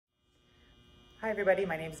Hi everybody,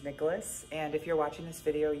 my name is Nicholas, and if you're watching this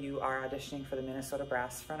video, you are auditioning for the Minnesota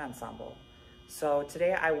Brass Front Ensemble. So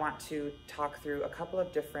today I want to talk through a couple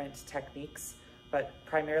of different techniques, but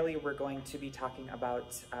primarily we're going to be talking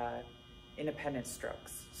about independent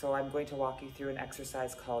strokes. So I'm going to walk you through an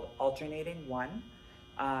exercise called alternating one.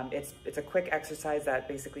 It's a quick exercise that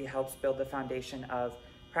basically helps build the foundation of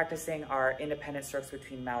practicing our independent strokes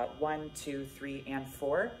between mallet 1, 2, 3, and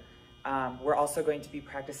 4. We're also going to be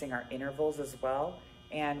practicing our intervals as well,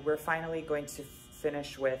 and we're finally going to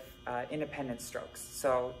finish with independent strokes,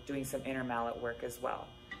 so doing some inner mallet work as well.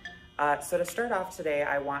 So to start off today,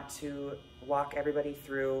 I want to walk everybody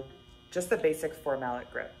through just the basic 4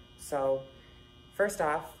 mallet grip. So first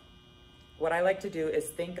off, what I like to do is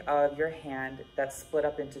think of your hand that's split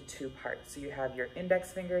up into 2 parts. So you have your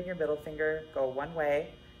index finger and your middle finger go one way,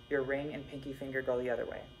 your ring and pinky finger go the other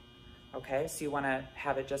way. Okay, so you want to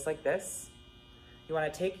have it just like this. You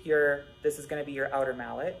want to take this is going to be your outer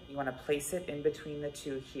mallet. You want to place it in between the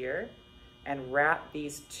 2 here and wrap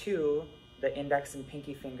these 2, the index and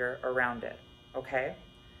pinky finger, around it. Okay,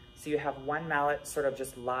 so you have one mallet sort of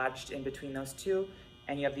just lodged in between those 2,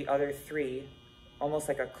 and you have the other 3 almost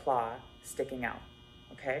like a claw sticking out.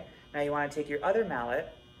 Okay, now you want to take your other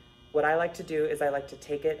mallet. What I like to do is I like to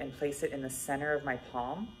take it and place it in the center of my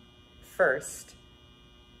palm first.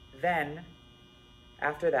 Then,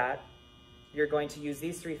 after that, you're going to use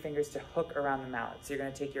these 3 fingers to hook around the mallet. So you're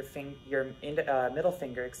going to take your middle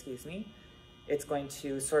finger, it's going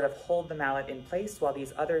to sort of hold the mallet in place while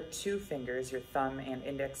these other 2 fingers, your thumb and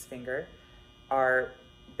index finger, are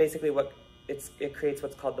basically it creates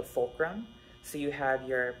what's called the fulcrum. So you have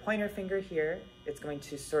your pointer finger here, it's going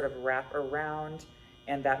to sort of wrap around,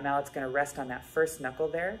 and that mallet's going to rest on that first knuckle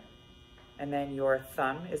there. And then your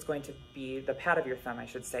thumb is going to be, the pad of your thumb, I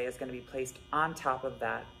should say, is going to be placed on top of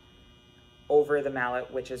that over the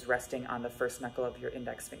mallet, which is resting on the first knuckle of your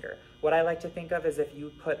index finger. What I like to think of is if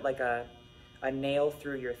you put like a nail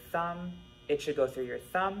through your thumb, it should go through your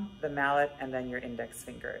thumb, the mallet, and then your index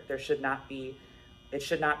finger. It should not be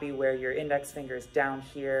where your index finger is down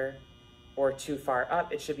here or too far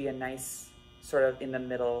up. It should be a nice sort of in the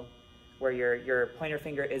middle where your pointer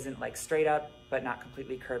finger isn't like straight up, but not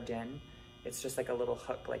completely curved in. It's just like a little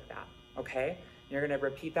hook like that, okay? You're gonna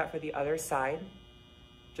repeat that for the other side,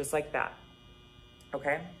 just like that,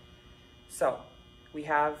 okay? So we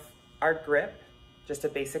have our grip, just a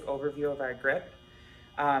basic overview of our grip.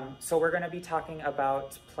 So we're gonna be talking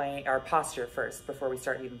about playing our posture first before we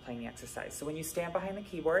start even playing the exercise. So when you stand behind the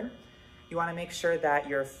keyboard, you wanna make sure that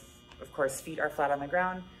your, of course, feet are flat on the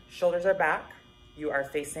ground, shoulders are back, you are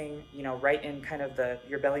facing, right in kind of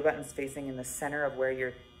your belly button's facing in the center of where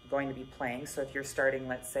you're going to be playing. So if you're starting,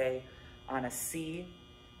 let's say, on a C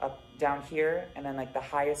up down here, and then like the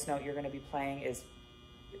highest note you're going to be playing is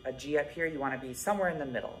a G up here, you want to be somewhere in the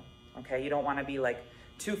middle, okay? You don't want to be like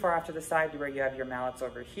too far off to the side where you have your mallets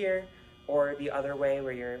over here, or the other way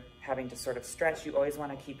where you're having to sort of stretch. You always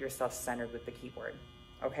want to keep yourself centered with the keyboard,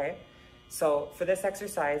 okay? So for this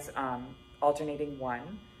exercise, alternating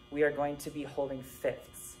one, we are going to be holding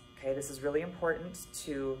fifths, okay? This is really important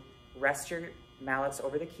to rest your mallets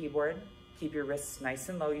over the keyboard. Keep your wrists nice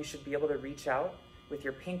and low. You should be able to reach out with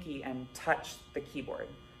your pinky and touch the keyboard.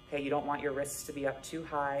 Okay, you don't want your wrists to be up too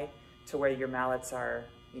high to where your mallets are,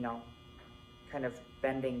 kind of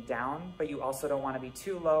bending down, but you also don't want to be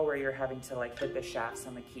too low where you're having to like hit the shafts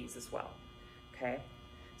on the keys as well. Okay,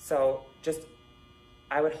 so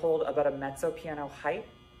I would hold about a mezzo piano height.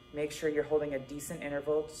 Make sure you're holding a decent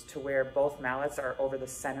interval to where both mallets are over the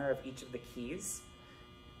center of each of the keys.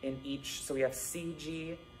 So we have C,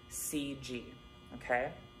 G, C, G, okay?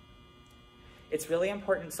 It's really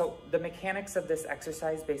important. So the mechanics of this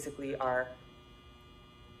exercise basically are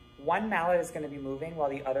one mallet is going to be moving while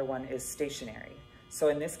the other one is stationary. So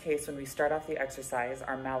in this case, when we start off the exercise,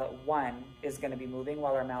 our mallet 1 is going to be moving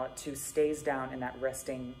while our mallet 2 stays down in that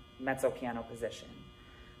resting mezzo piano position.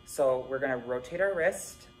 So we're going to rotate our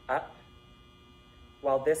wrist up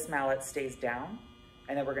while this mallet stays down,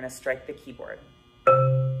 and then we're going to strike the keyboard.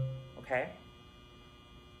 Okay,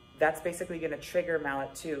 that's basically going to trigger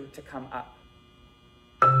mallet 2 to come up.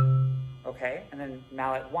 Okay, and then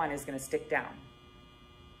mallet 1 is going to stick down.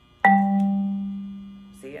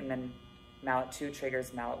 See, and then mallet 2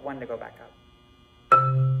 triggers mallet 1 to go back up.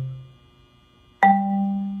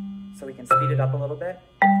 So we can speed it up a little bit.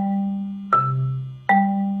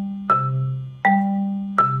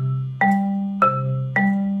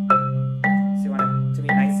 So you want it to be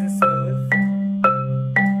nice and smooth.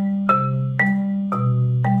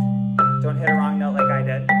 Don't hit a wrong note like I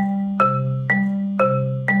did.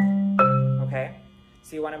 Okay,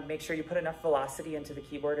 so you want to make sure you put enough velocity into the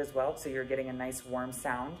keyboard as well, so you're getting a nice warm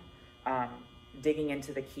sound, digging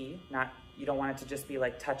into the key. You don't want it to just be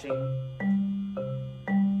like touching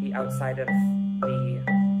the outside of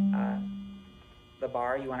the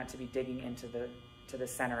bar. You want it to be digging into the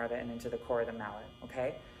center of it and into the core of the mallet,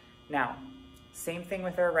 okay? Now, same thing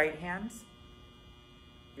with our right hands.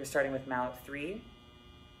 You're starting with mallet 3.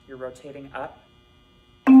 You're rotating up.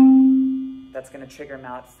 That's going to trigger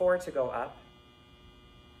mallet 4 to go up.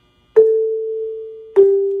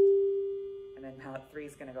 And then mallet 3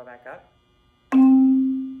 is going to go back up.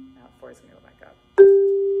 Mallet 4 is going to go back up.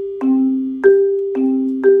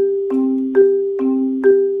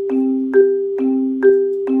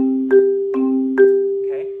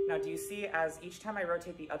 Okay, now do you see as each time I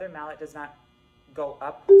rotate, the other mallet does not go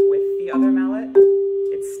up with the other mallet?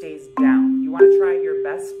 It stays down. You want to try your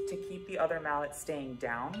best to keep the other mallet staying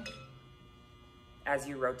down as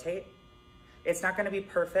you rotate. It's not going to be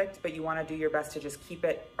perfect, but you want to do your best to just keep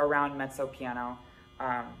it around mezzo piano.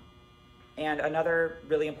 And another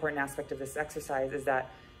really important aspect of this exercise is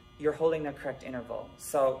that you're holding the correct interval.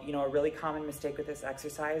 So, you know, a really common mistake with this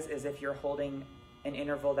exercise is if you're holding an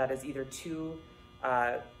interval that is either too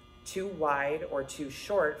wide or too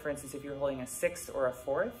short. For instance, if you're holding a 6th or a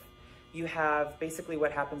 4th, you have basically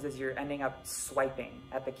what happens is you're ending up swiping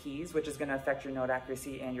at the keys, which is going to affect your note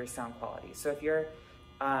accuracy and your sound quality. So if you're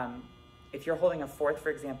holding a 4th, for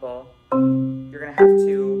example, you're going to have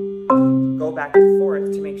to go back and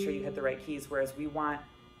forth to make sure you hit the right keys, whereas we want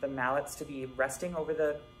the mallets to be resting over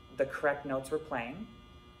the correct notes we're playing,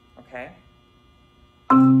 okay?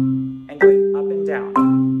 And going up and down.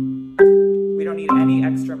 We don't need any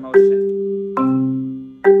extra motion,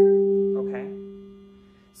 okay?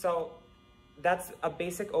 So that's a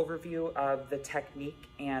basic overview of the technique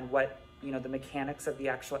and what, you know, the mechanics of the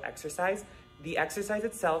actual exercise. The exercise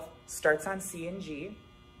itself starts on C and G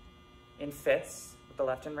in fifths with the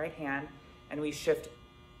left and right hand, and we shift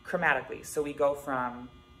chromatically. So we go from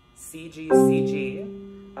C, G, C, G,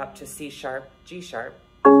 up to C sharp, G sharp.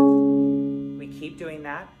 We keep doing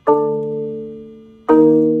that.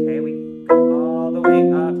 Okay, we go all the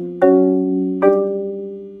way up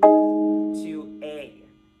to A,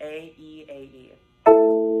 E, A, E.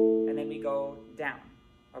 And then we go down,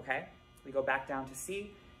 okay? We go back down to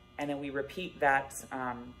C, and then we repeat that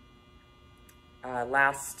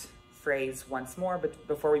last phrase once more, but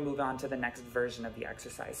before we move on to the next version of the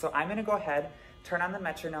exercise. So I'm gonna go ahead, turn on the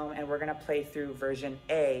metronome, and we're gonna play through version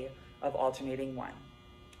A of alternating 1.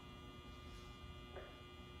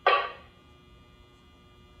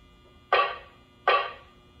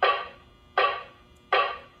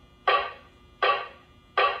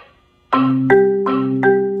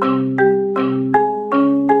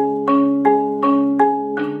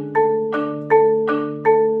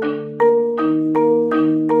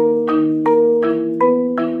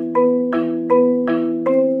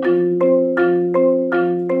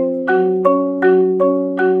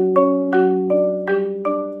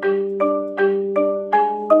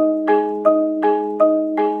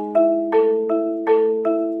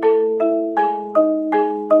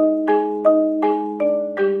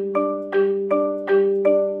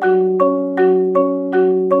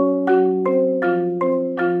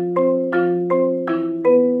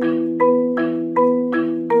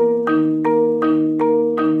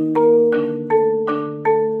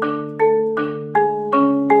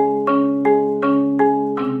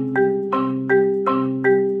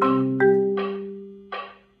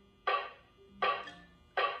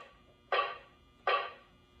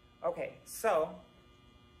 Okay, so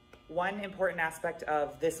one important aspect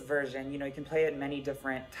of this version, you know, you can play it in many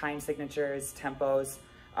different time signatures, tempos.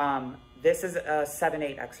 This is a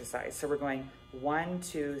 7/8 exercise. So we're going 1,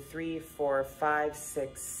 2, 3, 4, 5,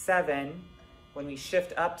 6, 7. When we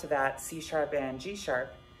shift up to that C sharp and G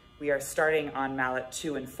sharp, we are starting on mallet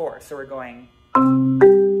 2 and 4. So we're going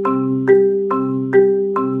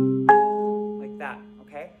like that,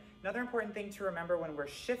 okay? Another important thing to remember when we're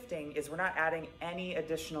shifting is we're not adding any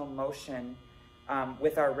additional motion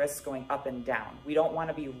with our wrists going up and down. We don't want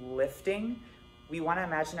to be lifting. We want to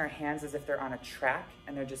imagine our hands as if they're on a track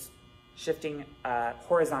and they're just shifting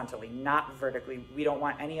horizontally, not vertically. We don't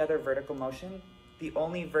want any other vertical motion. The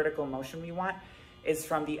only vertical motion we want is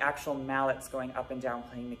from the actual mallets going up and down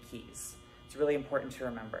playing the keys. It's really important to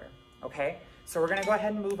remember, okay? So we're going to go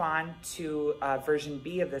ahead and move on to version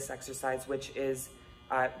B of this exercise, which is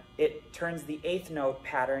it turns the 8th note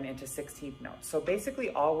pattern into 16th notes. So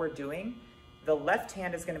basically all we're doing, the left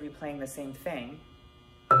hand is going to be playing the same thing,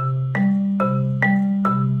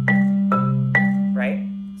 right?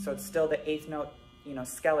 So it's still the 8th note, you know,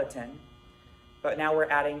 skeleton, But now we're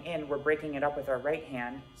breaking it up with our right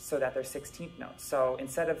hand so that they're 16th notes. So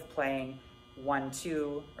instead of playing 1,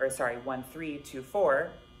 3, 2,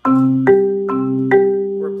 4,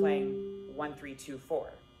 we're playing 1, 3, 2,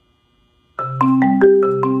 4.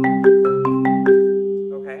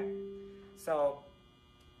 Okay? So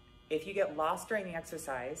if you get lost during the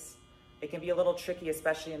exercise, it can be a little tricky,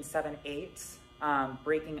 especially in 7/8,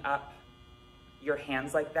 breaking up your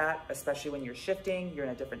hands like that, especially when you're shifting, you're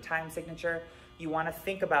in a different time signature. You want to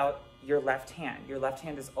think about your left hand. Your left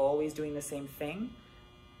hand is always doing the same thing,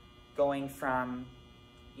 going from,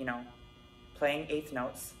 playing 8th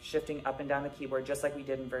notes, shifting up and down the keyboard, just like we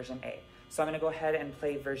did in version A. So I'm going to go ahead and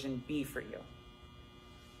play version B for you.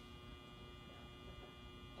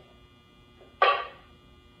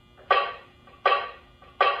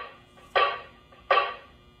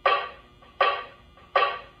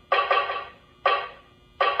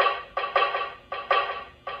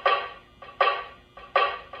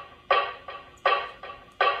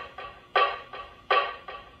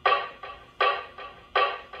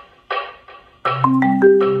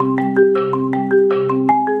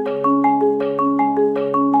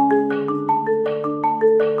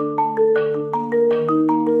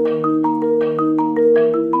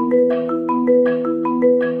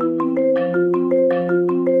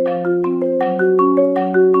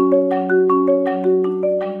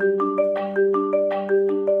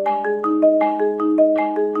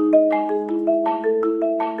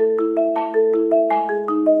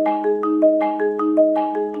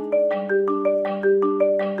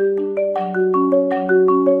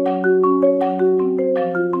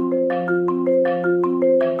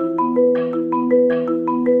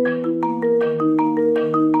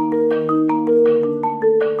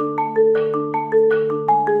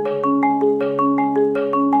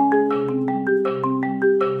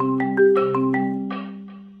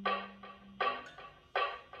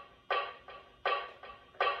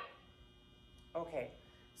 Okay,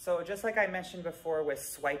 so just like I mentioned before with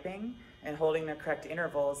swiping and holding the correct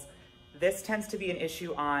intervals, this tends to be an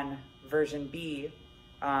issue on version B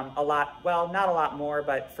a lot, well, not a lot more,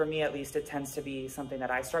 but for me at least, it tends to be something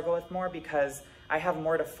that I struggle with more because I have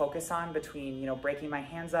more to focus on between, breaking my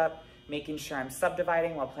hands up, making sure I'm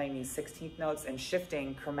subdividing while playing these 16th notes and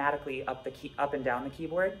shifting chromatically up and down the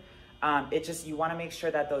keyboard. You want to make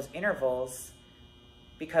sure that those intervals,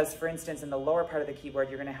 because for instance, in the lower part of the keyboard,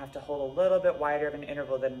 you're going to have to hold a little bit wider of an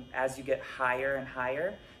interval than as you get higher and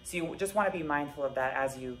higher. So you just want to be mindful of that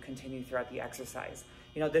as you continue throughout the exercise.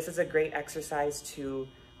 This is a great exercise to,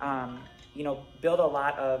 build a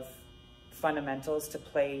lot of fundamentals to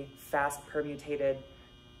play fast permutated,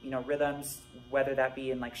 rhythms, whether that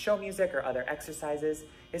be in like show music or other exercises.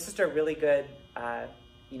 It's just a really good,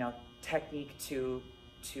 technique to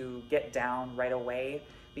get down right away,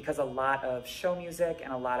 because a lot of show music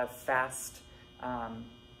and a lot of fast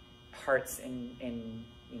parts in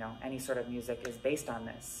any sort of music is based on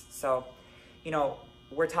this. So,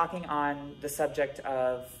 we're talking on the subject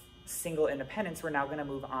of single independence. We're now going to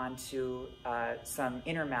move on to some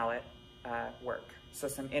inner mallet work. So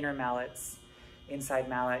some inner mallets, inside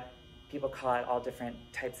mallet, people call it all different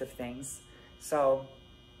types of things. So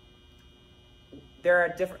there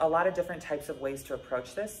are a lot of different types of ways to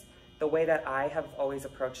approach this. The way that I have always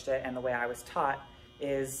approached it and the way I was taught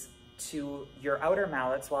is your outer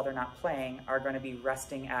mallets, while they're not playing, are going to be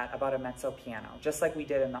resting at about a mezzo piano, just like we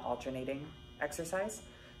did in the alternating exercise.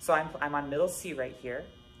 So I'm on middle C right here.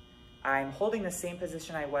 I'm holding the same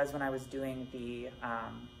position I was when I was doing the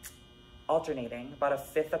alternating, about a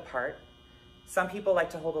fifth apart. Some people like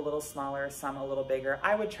to hold a little smaller, some a little bigger.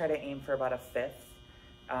 I would try to aim for about a fifth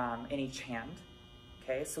in each hand.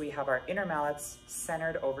 Okay, so we have our inner mallets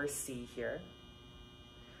centered over C here.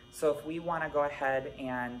 So if we want to go ahead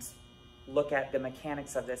and look at the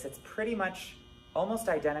mechanics of this, it's pretty much almost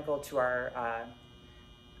identical to our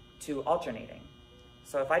to alternating.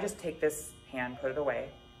 So if I just take this hand, put it away,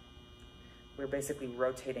 we're basically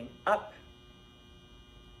rotating up.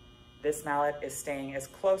 This mallet is staying as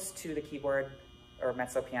close to the keyboard or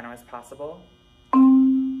mezzo piano as possible.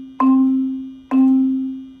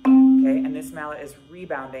 Okay, and this mallet is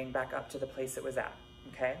rebounding back up to the place it was at,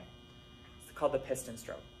 okay? It's called the piston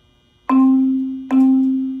stroke.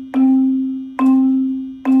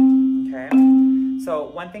 Okay,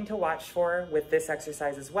 so one thing to watch for with this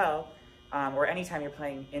exercise as well, or anytime you're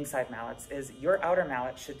playing inside mallets, is your outer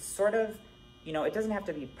mallet should sort of, it doesn't have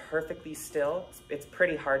to be perfectly still. It's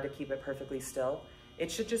pretty hard to keep it perfectly still.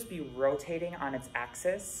 It should just be rotating on its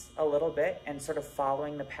axis a little bit and sort of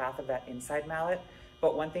following the path of that inside mallet.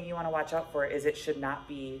 But one thing you want to watch out for is it should not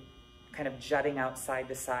be kind of jutting out side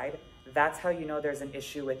to side. that's how you know there's an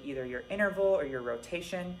issue with either your interval or your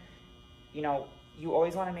rotation. You know, you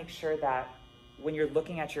always want to make sure that when you're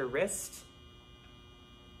looking at your wrist,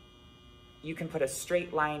 you can put a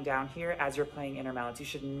straight line down here as you're playing intermallets. You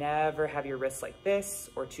should never have your wrist like this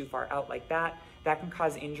or too far out like that. That can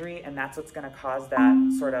cause injury, and that's what's going to cause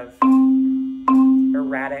that sort of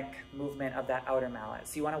erratic movement of that outer mallet.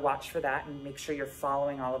 So you want to watch for that and make sure you're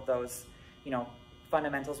following all of those, you know,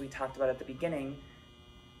 fundamentals we talked about at the beginning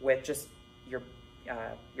with just your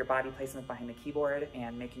body placement behind the keyboard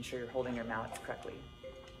and making sure you're holding your mallets correctly.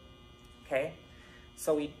 Okay,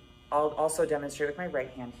 so I'll also demonstrate with my right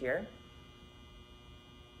hand here.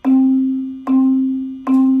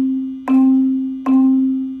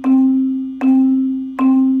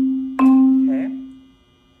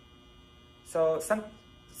 So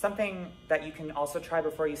something that you can also try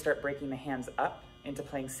before you start breaking the hands up into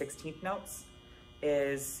playing 16th notes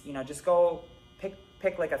is, you know, just go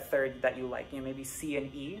pick like a third that you like, you know, maybe C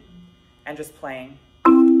and E, and just playing.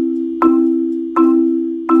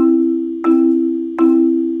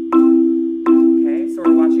 Okay, so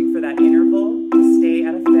we're watching for that interval to stay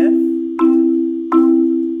at a fifth.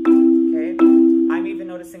 Okay, I'm even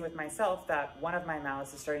noticing with myself that one of my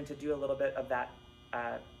mallets is starting to do a little bit of that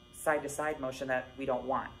side-to-side motion that we don't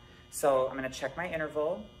want. So I'm going to check my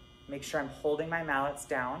interval, make sure I'm holding my mallets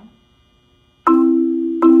down.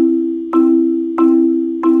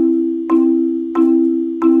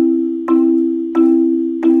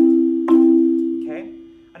 Okay.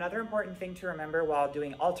 Another important thing to remember while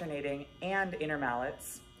doing alternating and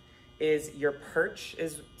intermallets is your perch.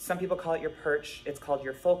 Some people call it your perch. It's called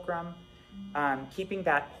your fulcrum. Keeping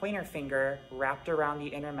that pointer finger wrapped around the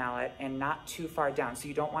inner mallet and not too far down. So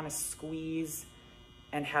you don't want to squeeze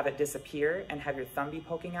and have it disappear and have your thumb be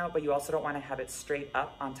poking out, but you also don't want to have it straight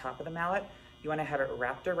up on top of the mallet. You want to have it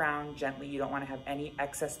wrapped around gently. You don't want to have any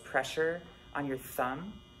excess pressure on your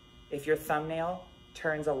thumb. If your thumbnail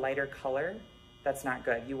turns a lighter color, that's not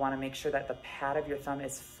good. You want to make sure that the pad of your thumb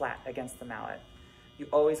is flat against the mallet. You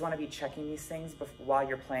always want to be checking these things while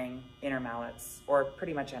you're playing inner mallets or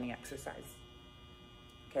pretty much any exercise.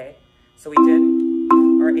 Okay, so we did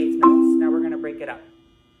our eighth notes. Now we're going to break it up.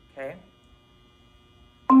 Okay.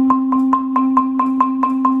 So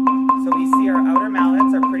we see our outer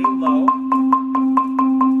mallets are pretty low.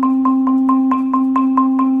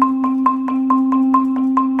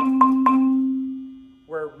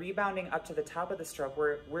 We're rebounding up to the top of the stroke.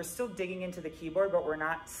 We're still digging into the keyboard, but we're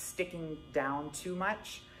not sticking down too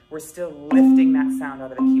much. We're still lifting that sound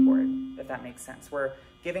out of the keyboard, if that makes sense. We're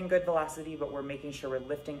giving good velocity, but we're making sure we're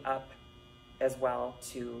lifting up as well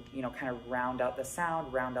to, you know, kind of round out the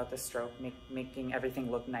sound, round out the stroke, making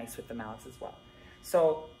everything look nice with the mallets as well.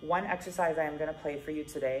 So one exercise I am going to play for you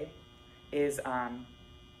today is a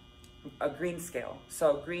green scale.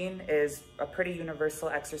 So green is a pretty universal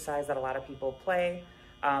exercise that a lot of people play.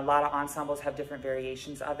 A lot of ensembles have different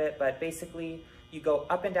variations of it, but basically you go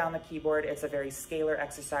up and down the keyboard. It's a very scalar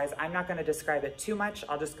exercise. I'm not going to describe it too much.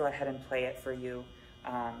 I'll just go ahead and play it for you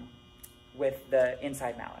with the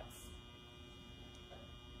inside mallets.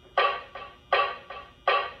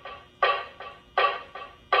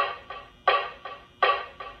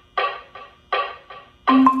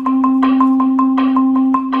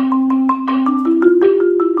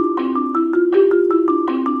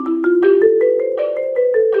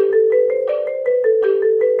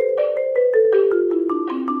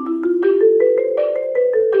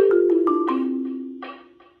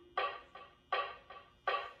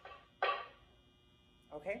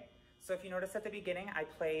 Okay, so if you notice at the beginning, I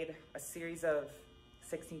played a series of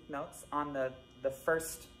 16th notes on the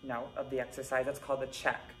first note of the exercise. That's called the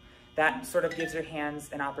check. That sort of gives your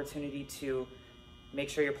hands an opportunity to make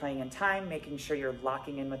sure you're playing in time, making sure you're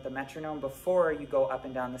locking in with the metronome before you go up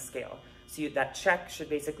and down the scale. So that check should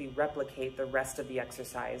basically replicate the rest of the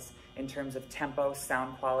exercise in terms of tempo,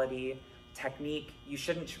 sound quality, technique. You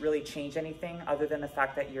shouldn't really change anything other than the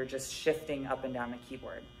fact that you're just shifting up and down the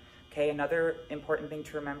keyboard. Okay, another important thing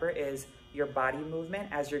to remember is your body movement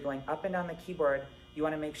as you're going up and down the keyboard. You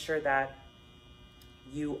want to make sure that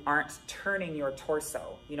you aren't turning your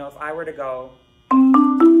torso. You know, if I were to go,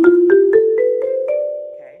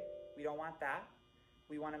 okay, we don't want that.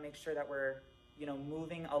 We want to make sure that we're, you know,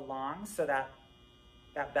 moving along so that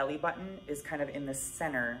that belly button is kind of in the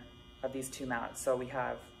center of these two mallets. So we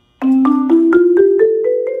have,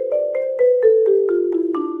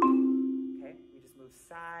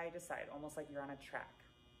 side to side, almost like you're on a track,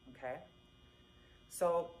 okay?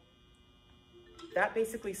 So that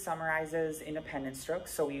basically summarizes independent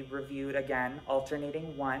strokes. So we reviewed again,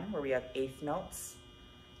 alternating one, where we have eighth notes.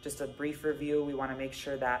 Just a brief review, we wanna make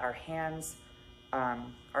sure that our hands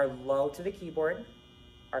are low to the keyboard.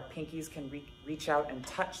 Our pinkies can reach out and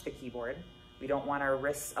touch the keyboard. We don't want our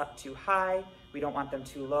wrists up too high. We don't want them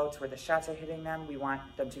too low to where the strats are hitting them. We want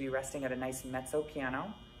them to be resting at a nice mezzo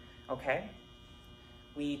piano, okay?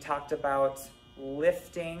 We talked about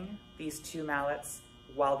lifting these two mallets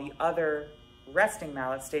while the other resting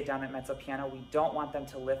mallets stay down at mezzo piano. We don't want them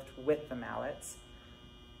to lift with the mallets,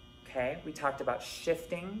 okay? We talked about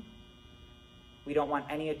shifting. We don't want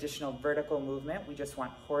any additional vertical movement. We just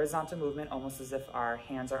want horizontal movement, almost as if our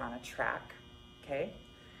hands are on a track, okay?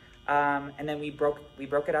 And then we broke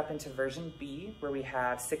it up into version B, where we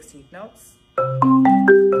have 16th notes. Okay,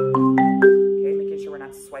 making sure we're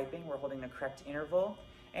not swiping, we're holding the correct interval.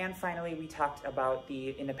 And finally, we talked about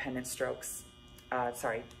the independent strokes.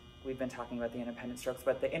 Sorry, we've been talking about the independent strokes,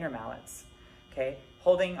 but the inner mallets, okay?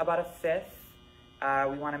 Holding about a fifth,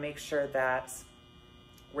 we wanna make sure that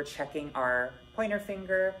we're checking our pointer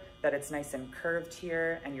finger, that it's nice and curved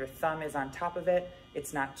here, and your thumb is on top of it.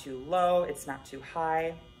 It's not too low, it's not too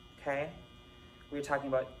high, okay? We were talking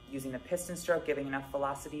about using the piston stroke, giving enough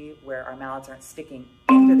velocity where our mallets aren't sticking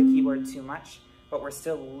into the keyboard too much, but we're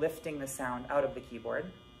still lifting the sound out of the keyboard.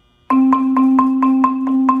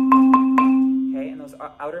 Okay, and those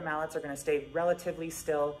outer mallets are gonna stay relatively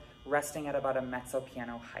still, resting at about a mezzo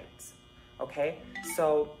piano height. Okay,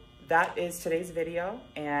 so that is today's video,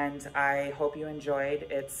 and I hope you enjoyed.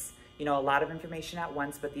 It's, you know, a lot of information at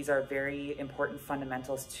once, but these are very important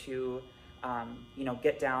fundamentals to, you know,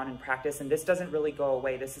 get down and practice. And this doesn't really go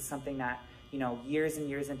away. This is something that, you know, years and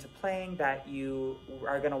years into playing that you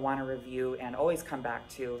are going to want to review and always come back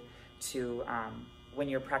to when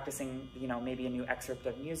you're practicing, you know, maybe a new excerpt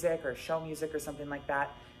of music or show music or something like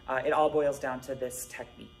that. It all boils down to this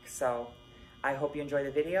technique. So I hope you enjoy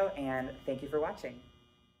the video, and thank you for watching.